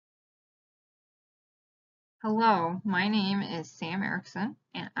Hello, my name is Sam Erickson,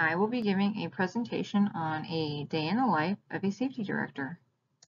 and I will be giving a presentation on a day in the life of a safety director.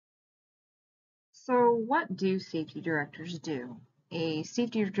 So, what do safety directors do? A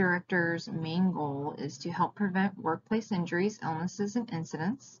safety director's main goal is to help prevent workplace injuries, illnesses, and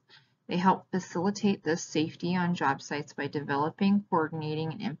incidents. They help facilitate this safety on job sites by developing,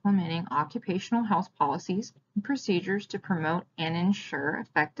 coordinating, and implementing occupational health policies and procedures to promote and ensure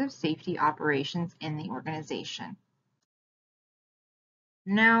effective safety operations in the organization.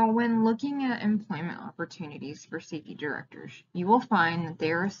 Now, when looking at employment opportunities for safety directors, you will find that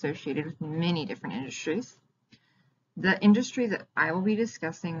they are associated with many different industries. The industry that I will be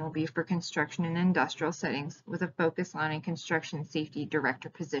discussing will be for construction and industrial settings with a focus on a construction safety director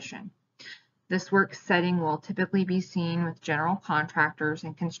position. This work setting will typically be seen with general contractors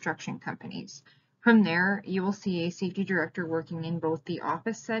and construction companies. From there, you will see a safety director working in both the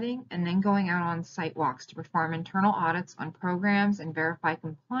office setting and then going out on site walks to perform internal audits on programs and verify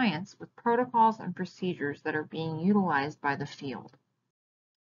compliance with protocols and procedures that are being utilized by the field.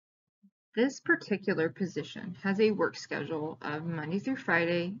 This particular position has a work schedule of Monday through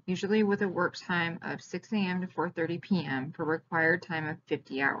Friday, usually with a work time of 6 a.m. to 4:30 p.m. for required time of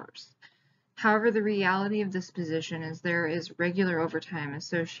 50 hours. However, the reality of this position is there is regular overtime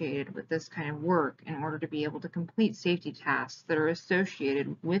associated with this kind of work in order to be able to complete safety tasks that are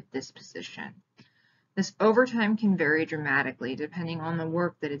associated with this position. This overtime can vary dramatically depending on the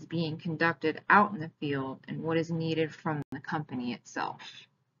work that is being conducted out in the field and what is needed from the company itself.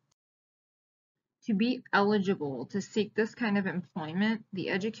 To be eligible to seek this kind of employment, the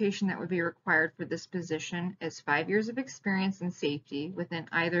education that would be required for this position is 5 years of experience in safety within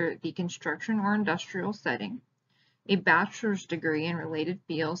either the construction or industrial setting, a bachelor's degree in related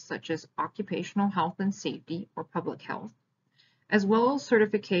fields such as occupational health and safety or public health, as well as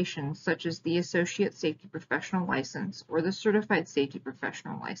certifications such as the Associate Safety Professional License or the Certified Safety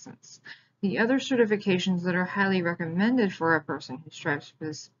Professional License. The other certifications that are highly recommended for a person who strives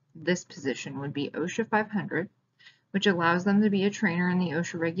for this position would be OSHA 500, which allows them to be a trainer in the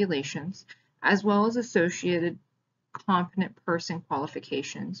OSHA regulations, as well as associated competent person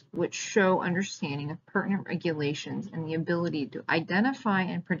qualifications, which show understanding of pertinent regulations and the ability to identify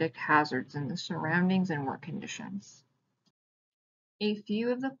and predict hazards in the surroundings and work conditions. A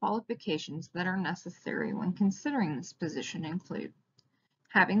few of the qualifications that are necessary when considering this position include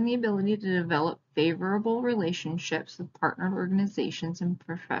having the ability to develop favorable relationships with partnered organizations and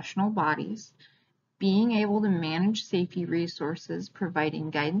professional bodies, being able to manage safety resources, providing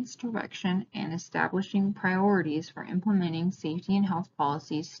guidance, direction, and establishing priorities for implementing safety and health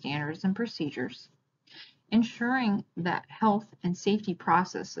policies, standards, and procedures, ensuring that health and safety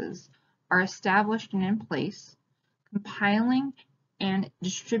processes are established and in place, compiling and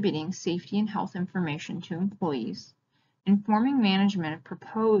distributing safety and health information to employees, informing management of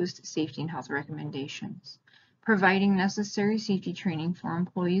proposed safety and health recommendations, providing necessary safety training for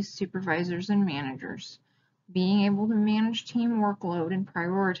employees, supervisors, and managers, being able to manage team workload and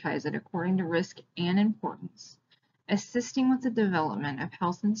prioritize it according to risk and importance, assisting with the development of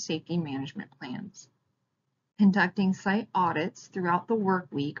health and safety management plans, conducting site audits throughout the work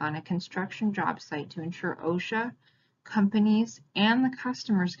week on a construction job site to ensure OSHA, companies, and the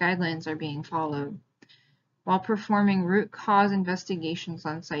customer's guidelines are being followed, while performing root cause investigations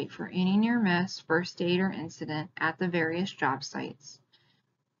on site for any near miss, first aid, or incident at the various job sites,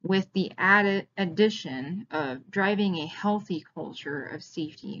 with the added addition of driving a healthy culture of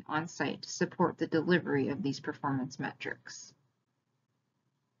safety on site to support the delivery of these performance metrics.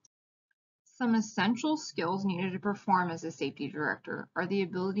 Some essential skills needed to perform as a safety director are the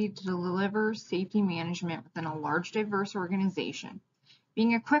ability to deliver safety management within a large, diverse organization,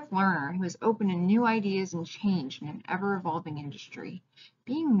 being a quick learner who is open to new ideas and change in an ever-evolving industry,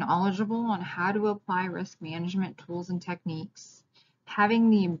 being knowledgeable on how to apply risk management tools and techniques, having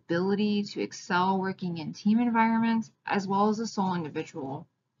the ability to excel working in team environments as well as a sole individual,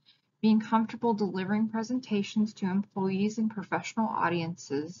 being comfortable delivering presentations to employees and professional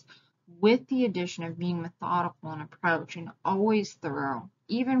audiences with the addition of being methodical in approach and always thorough,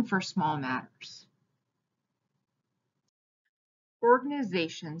 even for small matters.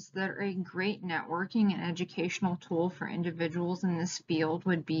 Organizations that are a great networking and educational tool for individuals in this field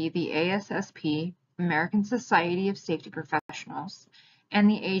would be the ASSP, American Society of Safety Professionals, and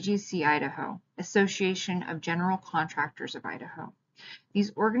the AGC Idaho, Association of General Contractors of Idaho.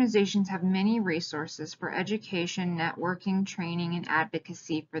 These organizations have many resources for education, networking, training, and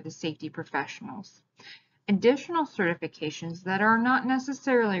advocacy for the safety professionals. Additional certifications that are not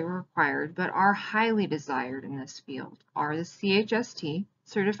necessarily required but are highly desired in this field are the CHST,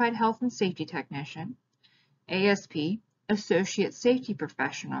 Certified Health and Safety Technician, ASP, Associate Safety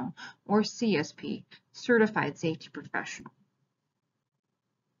Professional, or CSP, Certified Safety Professional.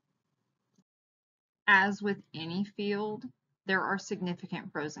 As with any field, there are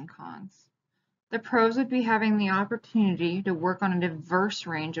significant pros and cons. The pros would be having the opportunity to work on a diverse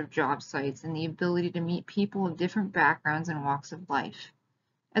range of job sites and the ability to meet people of different backgrounds and walks of life,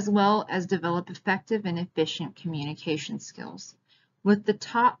 as well as develop effective and efficient communication skills, with the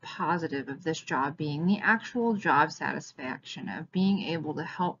top positive of this job being the actual job satisfaction of being able to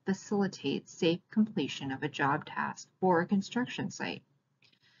help facilitate safe completion of a job task for a construction site.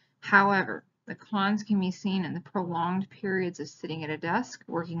 However, the cons can be seen in the prolonged periods of sitting at a desk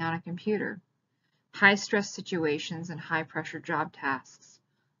working on a computer, high stress situations and high pressure job tasks,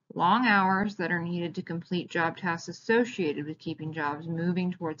 long hours that are needed to complete job tasks associated with keeping jobs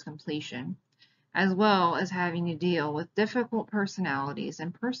moving towards completion, as well as having to deal with difficult personalities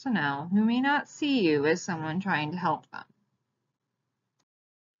and personnel who may not see you as someone trying to help them.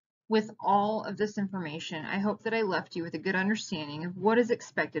 With all of this information, I hope that I left you with a good understanding of what is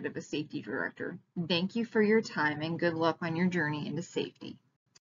expected of a safety director. Thank you for your time and good luck on your journey into safety.